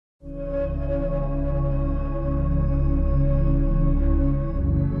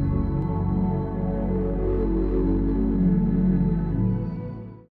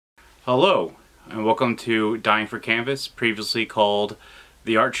Hello, and welcome to Dying for Canvas, previously called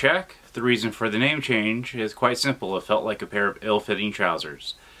The Art Shack. The reason for the name change is quite simple. It felt like a pair of ill-fitting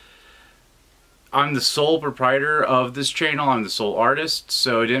trousers. I'm the sole proprietor of this channel. I'm the sole artist,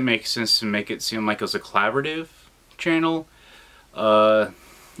 so it didn't make sense to make it seem like it was a collaborative channel.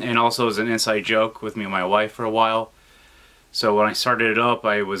 And also as an inside joke with me and my wife for a while. So when I started it up,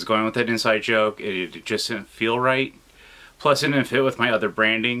 I was going with that inside joke. It just didn't feel right. Plus, it didn't fit with my other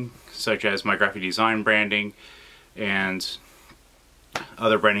branding, such as my graphic design branding and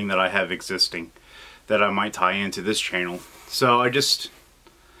other branding that I have existing that I might tie into this channel. So I just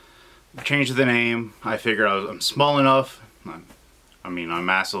changed the name. I figured I'm small enough. I'm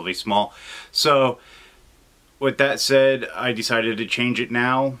massively small. So with that said, I decided to change it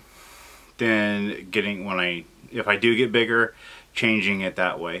now. Then if I do get bigger, changing it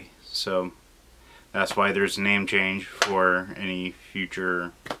that way. So that's why there's a name change for any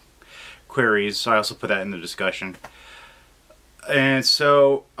future queries. So I also put that in the discussion. And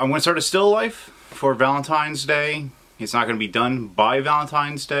so I'm going to start a still life for Valentine's Day. It's not going to be done by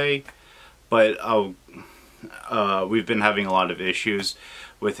Valentine's Day, but we've been having a lot of issues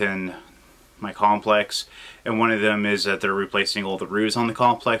within my complex, and one of them is that they're replacing all the roofs on the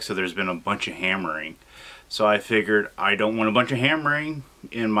complex, so there's been a bunch of hammering. So I figured I don't want a bunch of hammering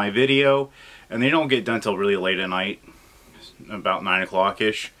in my video, and they don't get done till really late at night, about 9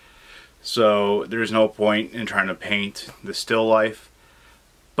 o'clock-ish. So there's no point in trying to paint the still life.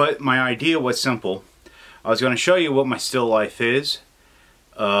 But my idea was simple. I was going to show you what my still life is,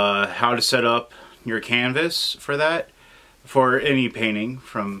 how to set up your canvas for that, for any painting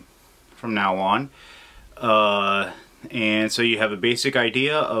from now on. And so you have a basic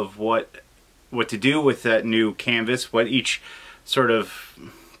idea of what to do with that new canvas, what each sort of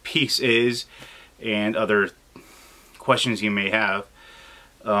piece is, and other questions you may have.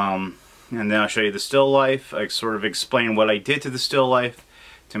 And then I'll show you the still life. I sort of explain what I did to the still life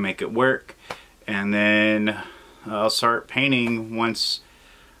to make it work, and then I'll start painting once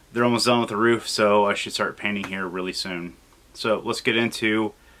they're almost done with the roof, so I should start painting here really soon. So let's get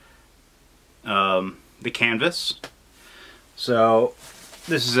into the canvas. So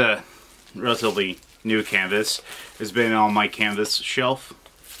this is a relatively new canvas. It's been on my canvas shelf.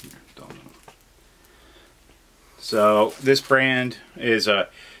 So this brand is a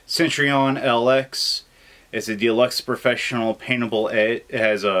Centurion LX. It's a deluxe professional paintable edge. It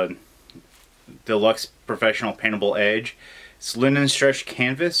has a deluxe professional paintable edge. It's linen stretch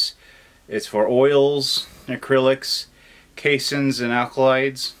canvas. It's for oils, acrylics, casins, and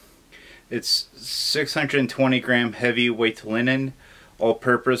alkalides. It's 620 gram heavyweight linen,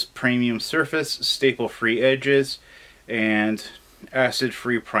 all-purpose premium surface, staple-free edges, and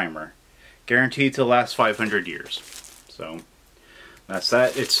acid-free primer. Guaranteed to last 500 years. So that's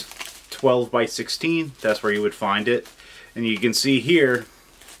that. It's 12 by 16. That's where you would find it. And you can see here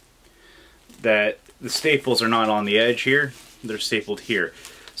that the staples are not on the edge here. They're stapled here.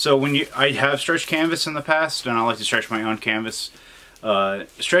 So I have stretched canvas in the past, and I like to stretch my own canvas.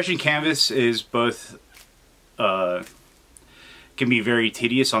 Stretching canvas is both can be very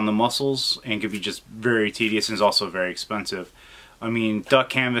tedious on the muscles, and can be just very tedious, and is also very expensive. I mean, duck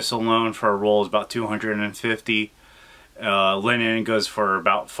canvas alone for a roll is about $250. Linen goes for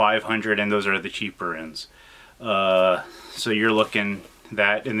about $500, and those are the cheaper ends. So you're looking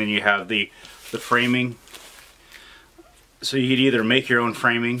that, and then you have the framing. So you could either make your own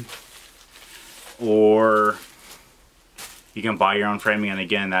framing, or you can buy your own framing, and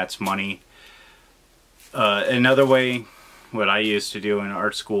again, that's money. Another way, what I used to do in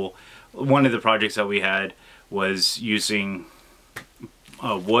art school, one of the projects that we had was using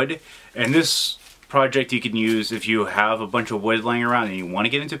wood, and this project you can use if you have a bunch of wood laying around and you want to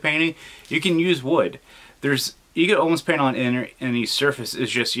get into painting. You can use wood. You can almost paint on any surface.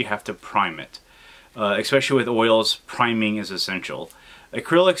 It's just you have to prime it. Especially with oils, priming is essential.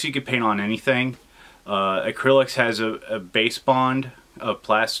 Acrylics you can paint on anything. Acrylics has a base bond of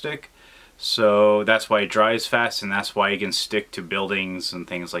plastic, so that's why it dries fast, and that's why it can stick to buildings and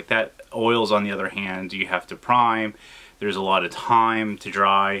things like that. Oils, on the other hand, you have to prime. There's a lot of time to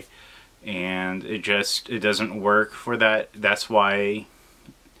dry, and it doesn't work for that. That's why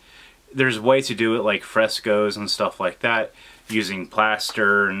there's a way to do it, like frescoes and stuff like that, using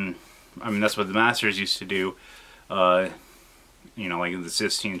plaster, and I mean that's what the masters used to do. You know, like in the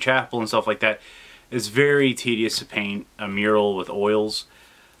Sistine Chapel and stuff like that. It's very tedious to paint a mural with oils.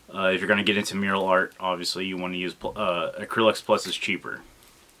 If you're going to get into mural art, obviously you want to use acrylics, plus it's cheaper.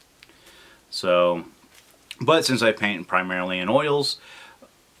 So, but since I paint primarily in oils,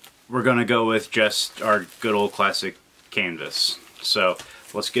 we're going to go with just our good old classic canvas. So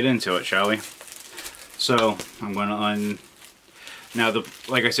let's get into it, shall we? So I'm going to now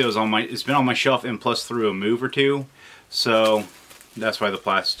like I said, it's been on my shelf and plus through a move or two, so that's why the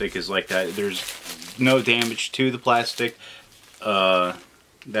plastic is like that. There's no damage to the plastic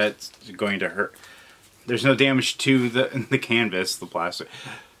that's going to hurt. There's no damage to the canvas, the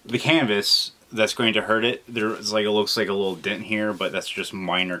canvas that's going to hurt it. There's like, it looks like a little dent here, but that's just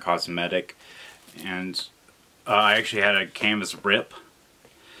minor cosmetic. And I actually had a canvas rip,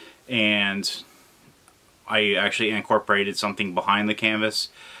 and I actually incorporated something behind the canvas.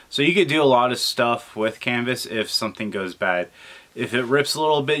 So you could do a lot of stuff with canvas if something goes bad. If it rips a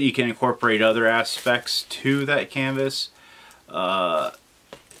little bit, you can incorporate other aspects to that canvas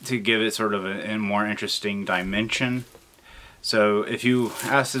to give it sort of a more interesting dimension. So if you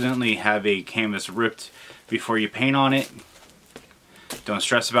accidentally have a canvas ripped before you paint on it, don't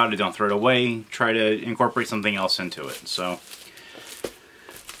stress about it, don't throw it away, try to incorporate something else into it. So,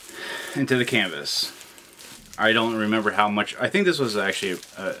 into the canvas. I don't remember how much, I think this was actually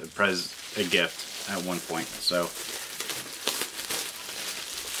a gift at one point, so.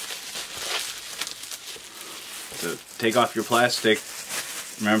 So take off your plastic.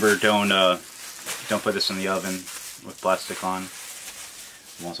 Remember, don't put this in the oven with plastic on.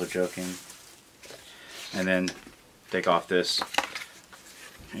 I'm also joking. And then take off this.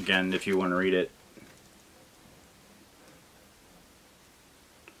 Again, if you want to read it.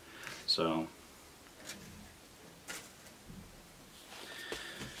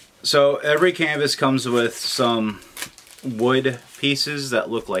 So every canvas comes with some wood pieces that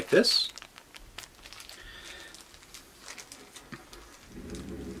look like this.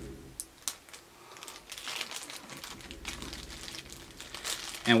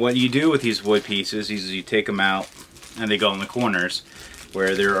 And what you do with these wood pieces is you take them out and they go in the corners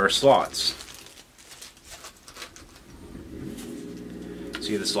where there are slots.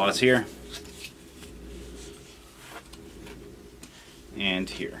 See the slots here? And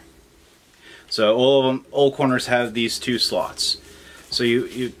here. So all corners have these two slots. So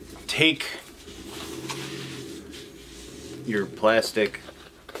you take your plastic,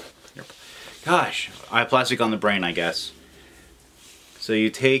 gosh, I have plastic on the brain, I guess. So you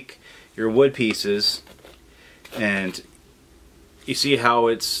take your wood pieces and you see how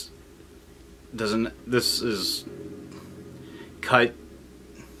this is cut.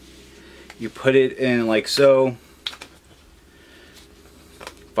 You put it in like so,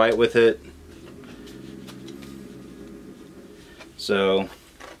 fight with it. So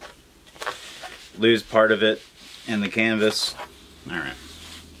lose part of it in the canvas. Alright.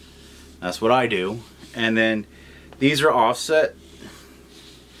 That's what I do. And then these are offset.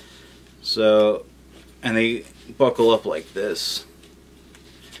 So, and they buckle up like this.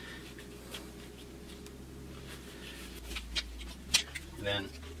 And then,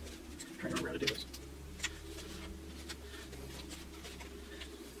 I'm trying to remember how to do this.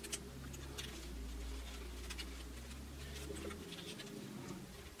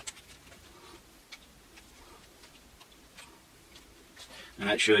 And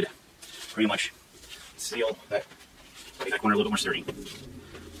that should pretty much seal that, make that corner a little bit more sturdy.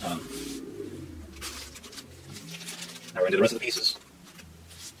 Now we're into the rest of the pieces.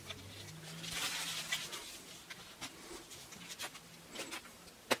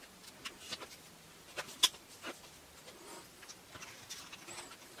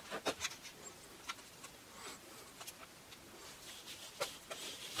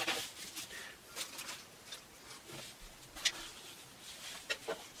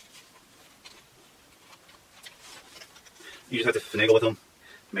 You just have to finagle with them,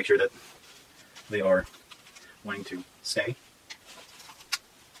 make sure that they are wanting to stay.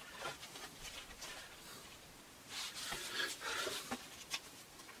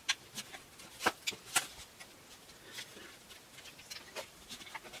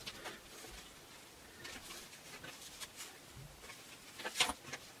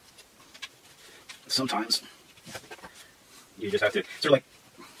 Sometimes you just have to, sort of like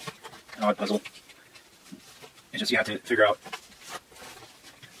an odd puzzle. It's just you have to figure out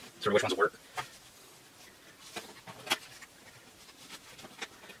sort of which ones will work.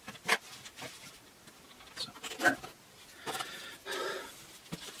 So, alright.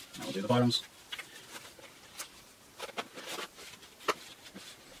 Now we'll do the bottoms.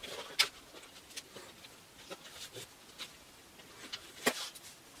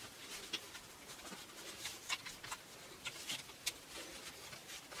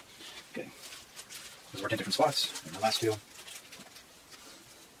 Okay. Those work in different spots. And the last two.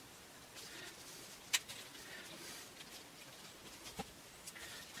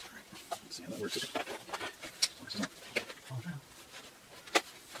 Let's see how that works.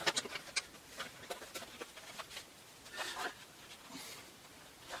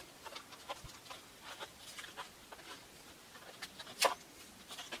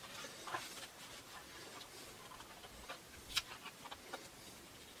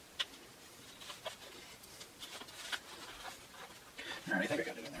 think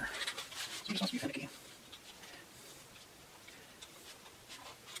I got it in there. So just wants to be finicky.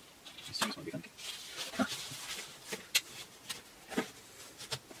 Just wants to be finicky. Huh.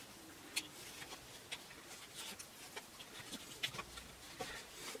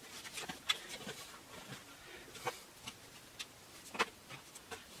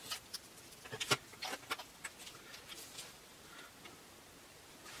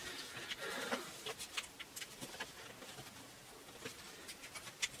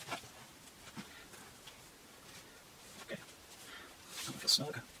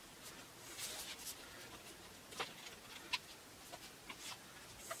 Snug.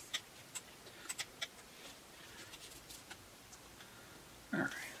 Alright,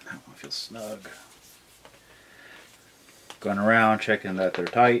 that one feels snug. Going around, checking that they're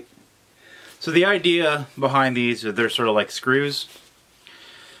tight. So the idea behind these is they're sort of like screws.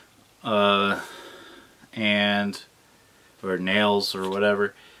 Or nails or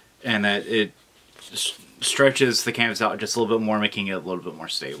whatever. And that it stretches the canvas out just a little bit more, making it a little bit more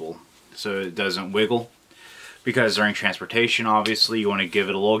stable so it doesn't wiggle, because during transportation obviously you want to give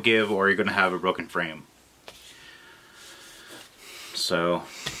it a little give or you're going to have a broken frame. So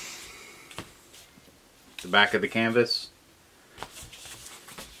the back of the canvas.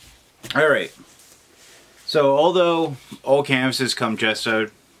 Alright, so although all canvases come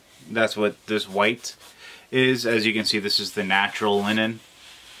gessoed, that's what this white is. As you can see, this is the natural linen,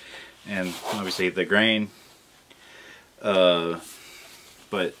 and obviously the grain, but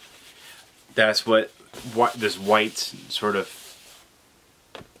that's what this white sort of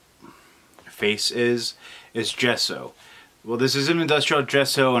face is gesso. Well, this is an industrial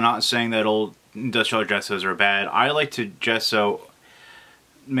gesso. I'm not saying that old industrial gessos are bad. I like to gesso,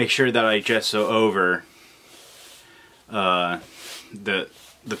 make sure that I gesso over the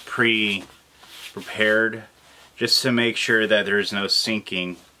pre-prepared, just to make sure that there's no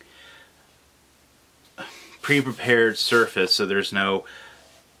sinking. Pre-prepared surface, so there's no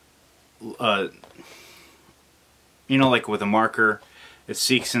you know, like with a marker, it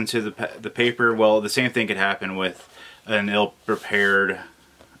seeks into the paper. Well, the same thing could happen with an ill-prepared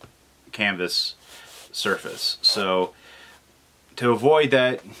canvas surface. So to avoid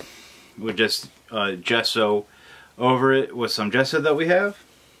that, we'll just gesso over it with some gesso that we have.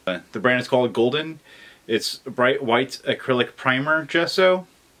 The brand is called Golden. It's bright white acrylic primer gesso.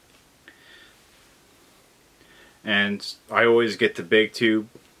 And I always get the big tube.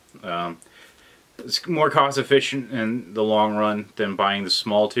 It's more cost efficient in the long run than buying the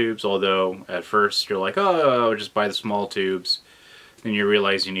small tubes, although at first you're like, oh, I'll just buy the small tubes. Then you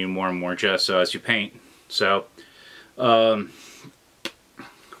realize you need more and more gesso as you paint. So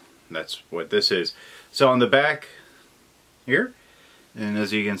that's what this is. So on the back here, and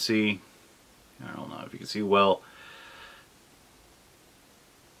as you can see, I don't know if you can see well,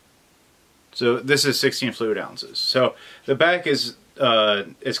 so this is 16 fluid ounces. So the back is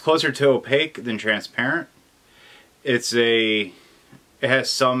it's closer to opaque than transparent. It has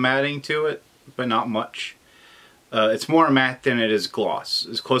some matting to it, but not much. It's more matte than it is gloss.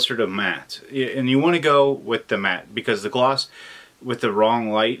 It's closer to matte, and you want to go with the matte, because the gloss with the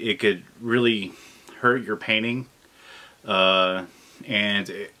wrong light, it could really hurt your painting, and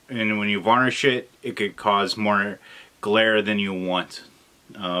when you varnish it, it could cause more glare than you want.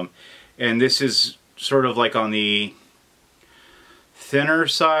 And this is sort of like on the thinner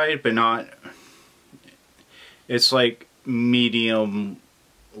side, but not, it's like medium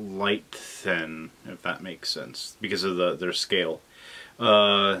light thin, if that makes sense, because of their scale.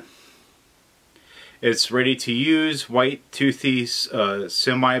 It's ready to use, white, toothy,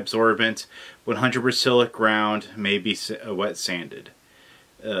 semi-absorbent, 100% acrylic ground, may be wet sanded.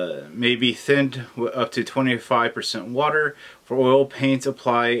 May be thinned up to 25% water. For oil paints,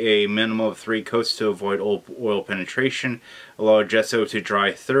 apply a minimum of 3 coats to avoid oil penetration. Allow gesso to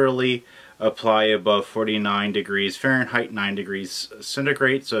dry thoroughly. Apply above 49 degrees Fahrenheit, 9 degrees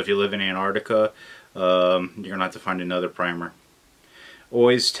centigrade. So if you live in Antarctica, you're going to have to find another primer.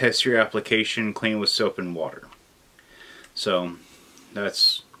 Always test your application, clean with soap and water. So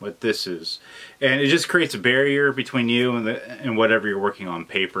that's what this is, and it just creates a barrier between you and whatever you're working on,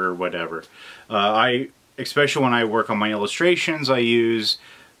 paper or whatever. Especially when I work on my illustrations, I use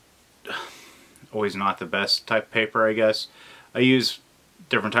always not the best type of paper, I guess. I use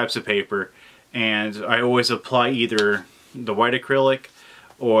different types of paper, and I always apply either the white acrylic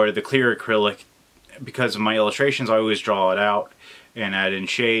or the clear acrylic. Because of my illustrations, I always draw it out and add in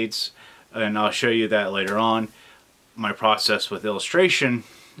shades, and I'll show you that later on, my process with illustration.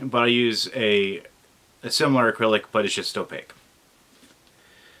 But I use a similar acrylic, but it's just opaque.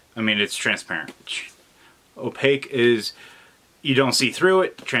 I mean, it's transparent. Opaque is you don't see through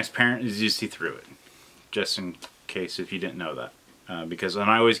it. Transparent is you see through it. Just in case if you didn't know that. Because and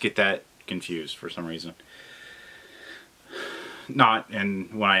I always get that confused for some reason. Not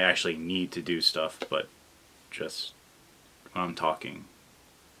and when I actually need to do stuff, but just when I'm talking.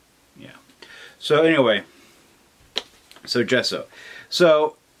 Yeah. So anyway, so gesso.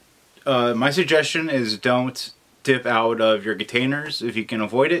 So my suggestion is don't dip out of your containers if you can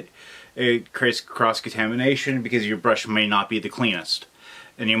avoid it. It creates cross-contamination because your brush may not be the cleanest.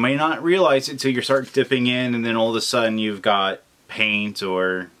 And you may not realize it until you start dipping in, and then all of a sudden you've got paint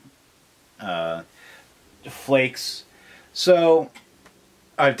or flakes. So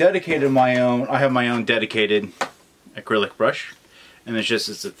I've dedicated my own, I have my own dedicated acrylic brush, and it's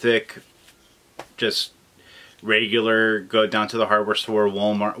a thick, just regular, go down to the hardware store,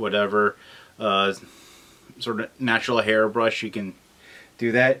 Walmart, whatever, sort of natural hair brush. You can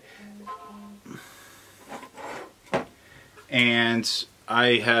do that. And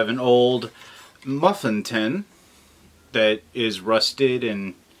I have an old muffin tin that is rusted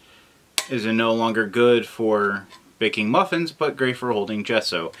and is no longer good for baking muffins, but great for holding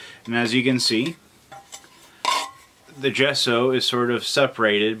gesso. And as you can see, the gesso is sort of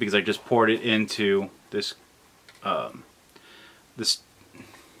separated because I just poured it into this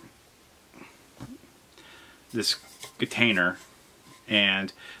this container,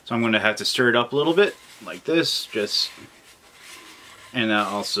 and so I'm going to have to stir it up a little bit like this, and that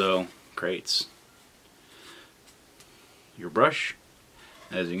also creates your brush,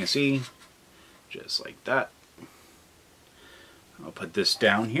 as you can see, just like that. I'll put this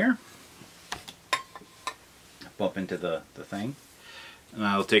down here, bump into the thing, and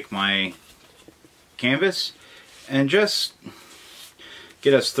I'll take my canvas and just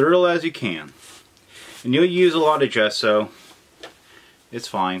get as thorough as you can. And you'll use a lot of gesso, it's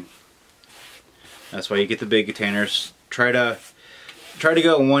fine. That's why you get the big containers. Try to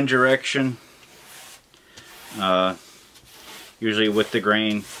go in one direction, usually with the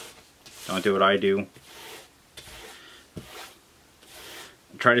grain. Don't do what I do.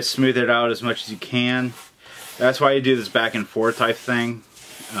 Try to smooth it out as much as you can. That's why you do this back and forth type thing.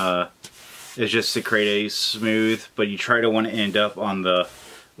 It's just to create a smooth, but you try to want to end up on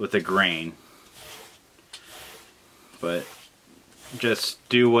with the grain. But just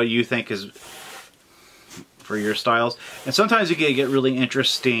do what you think is for your styles. And sometimes you can get really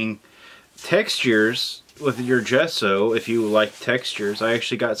interesting textures with your gesso if you like textures. I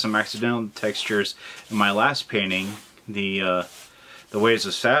actually got some accidental textures in my last painting, the Waves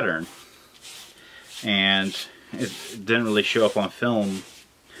of Saturn, and it didn't really show up on film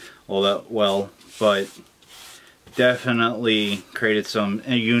all that well, but definitely created some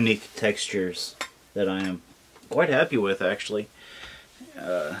unique textures that I am quite happy with, actually.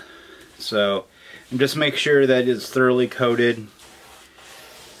 So and just make sure that it's thoroughly coated, and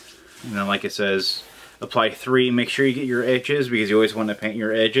then like it says, apply 3. Make sure you get your edges, because you always want to paint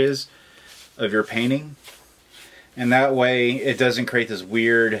your edges of your painting, and that way it doesn't create this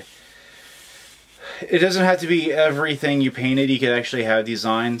weird, it doesn't have to be everything you painted. You could actually have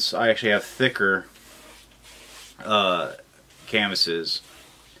designs. I actually have thicker canvases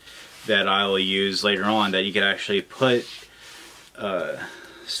that I will use later on that you could actually put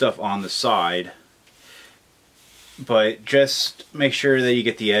stuff on the side, but just make sure that you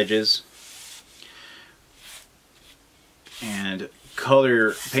get the edges and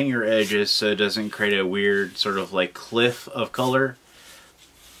paint your edges so it doesn't create a weird sort of like cliff of color.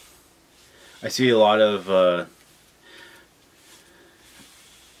 I see a lot of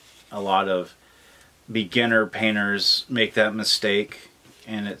beginner painters make that mistake,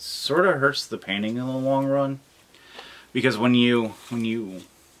 and it sort of hurts the painting in the long run, because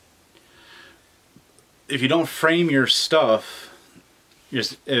if you don't frame your stuff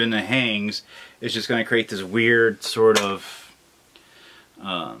just and it hangs, it's just going to create this weird sort of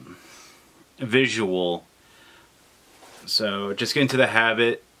visual. So just get into the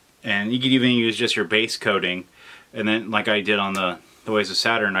habit, and you could even use just your base coating, and then like I did on the Waves of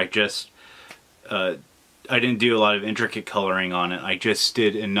Saturn, I didn't do a lot of intricate coloring on it. I just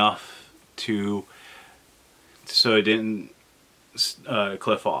did enough so it didn't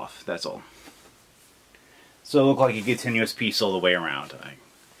cliff off, that's all. So it looked like a continuous piece all the way around.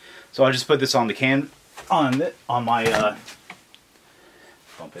 So I'll just put this on the on my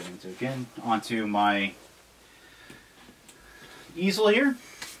bump it into again onto my easel here.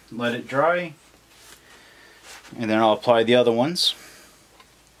 Let it dry, and then I'll apply the other ones.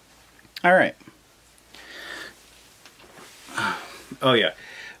 All right. Oh yeah,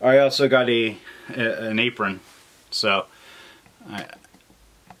 I also got an apron, so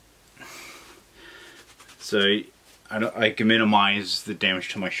I can minimize the damage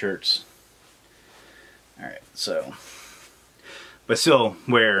to my shirts. Alright, so, but still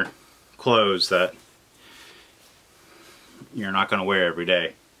wear clothes that you're not going to wear every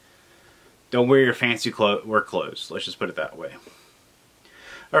day. Don't wear your fancy work clothes, let's just put it that way.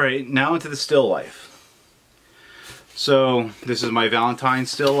 Alright, now into the still life. So, this is my Valentine's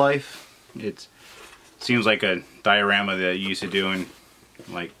still life. It seems like a diorama that you used to do in,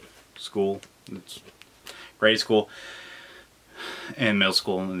 like, school. It's grade school, and middle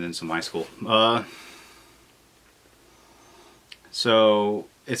school, and then some high school. So,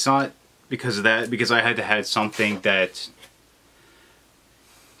 it's not because of that, because I had to have something that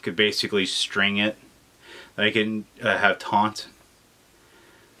could basically string it, that I can have taunt.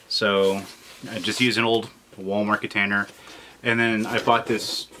 So I just used an old Walmart container, and then I bought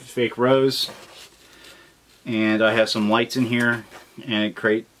this fake rose, and I have some lights in here and a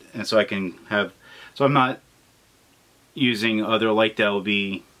crate, and so I can have, so I'm not using other light that will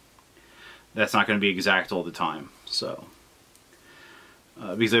be, that's not going to be exact all the time. So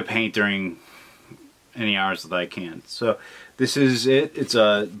because I paint during any hours that I can. So this is it. It's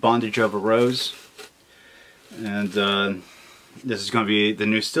a bondage of a rose, and this is going to be the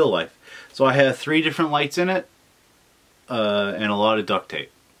new still life. So I have 3 different lights in it, and a lot of duct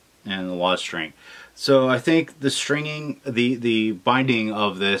tape and a lot of string. So I think the stringing, the binding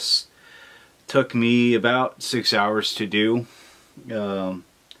of this took me about 6 hours to do.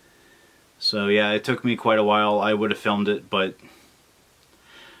 So yeah, it took me quite a while. I would have filmed it, but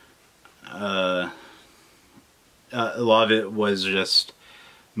a lot of it was just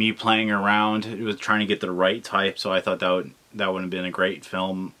me playing around. It was trying to get the right type, so I thought that would have been a great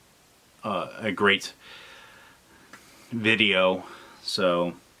film, a great video.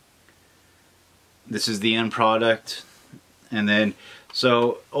 So this is the end product, and then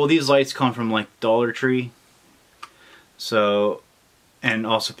so all these lights come from like Dollar Tree. So, and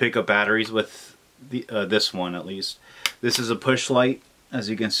also pick up batteries with the this one at least. This is a push light, as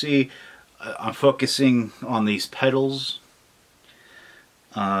you can see. I'm focusing on these petals.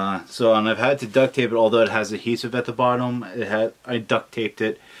 And I've had to duct tape it, although it has adhesive at the bottom. I duct taped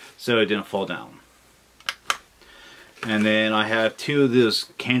it so it didn't fall down. And then I have 2 of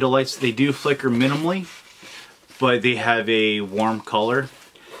those candle lights. They do flicker minimally, but they have a warm color.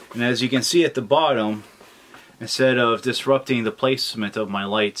 And as you can see at the bottom, instead of disrupting the placement of my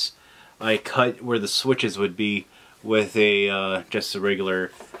lights, I cut where the switches would be with a just a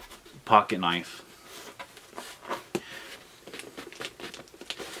regular pocket knife.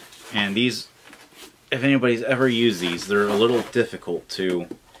 And these, if anybody's ever used these, they're a little difficult to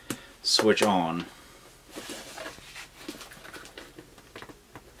switch on.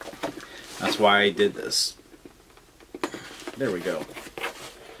 That's why I did this. There we go.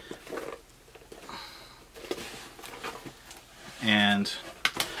 And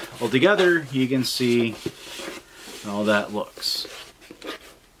altogether, you can see how that looks.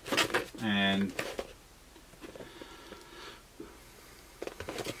 And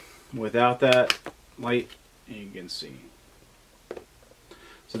without that light, you can see.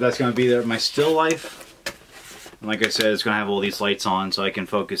 So that's going to be my still life. And like I said, it's going to have all these lights on so I can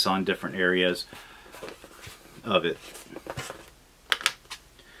focus on different areas of it.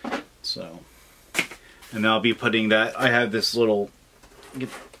 So, and I'll be putting that, I have this little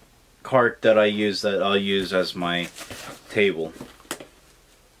cart that I'll use as my table.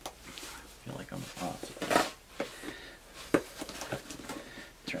 I feel like I'm off.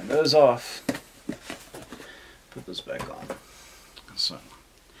 Turn those off. Put those back on. So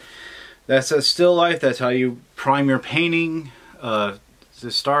that's a still life. That's how you prime your painting to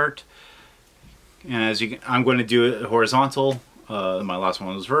start. And as you can, I'm going to do it horizontal. My last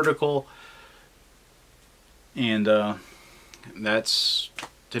one was vertical. And that's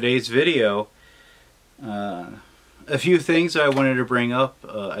today's video. A few things I wanted to bring up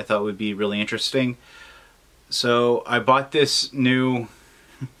I thought would be really interesting. So I bought this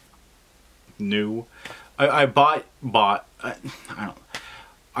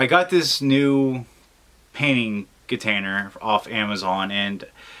I got this new painting container off Amazon, and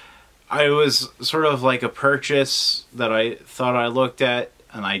I was sort of like a purchase that I thought I looked at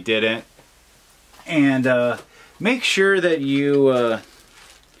and I didn't. And make sure that you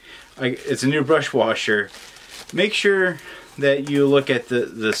it's a new brush washer. Make sure that you look at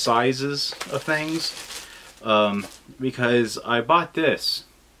the sizes of things, because I bought this.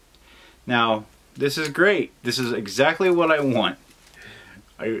 Now this is great. This is exactly what I want.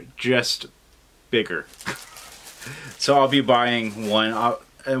 Just bigger. So I'll be buying one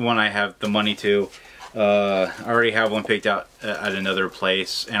when I have the money to. I already have one picked out at another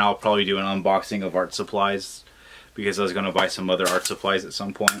place, and I'll probably do an unboxing of art supplies because I was going to buy some other art supplies at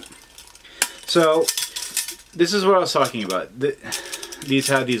some point. So this is what I was talking about. These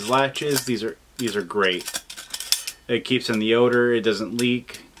have these latches. These are great. It keeps in the odor. It doesn't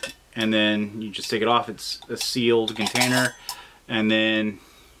leak. And then you just take it off. It's a sealed container. And then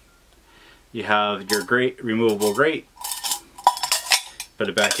you have your grate, removable grate. Put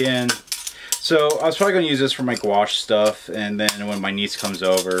it back in. So I was probably going to use this for my gouache stuff, and then when my niece comes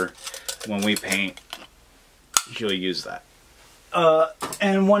over, when we paint, she'll use that.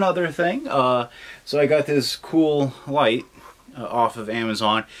 And one other thing, so I got this cool light off of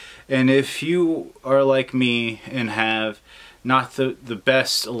Amazon, and if you are like me and have not the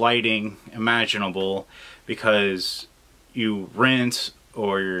best lighting imaginable because you rent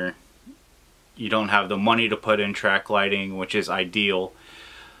or you don't have the money to put in track lighting, which is ideal,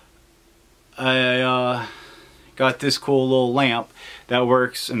 I got this cool little lamp that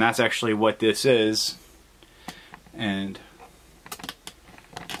works, and that's actually what this is. And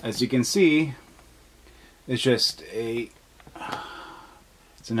as you can see, it's just it's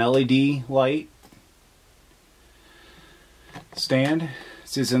an LED light stand. It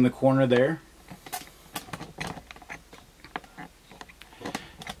sits in the corner there,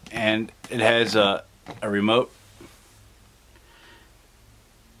 and it has a remote.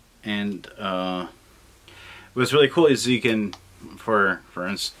 And what's really cool is you can, for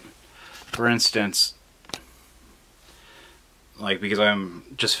instance, like because I'm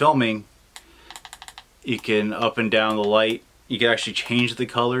just filming, you can up and down the light. You can actually change the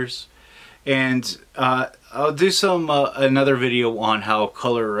colors, and I'll do some another video on how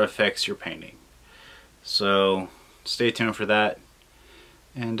color affects your painting. So stay tuned for that,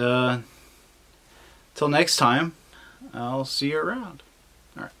 and till next time, I'll see you around.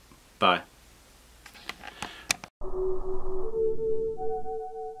 Bye.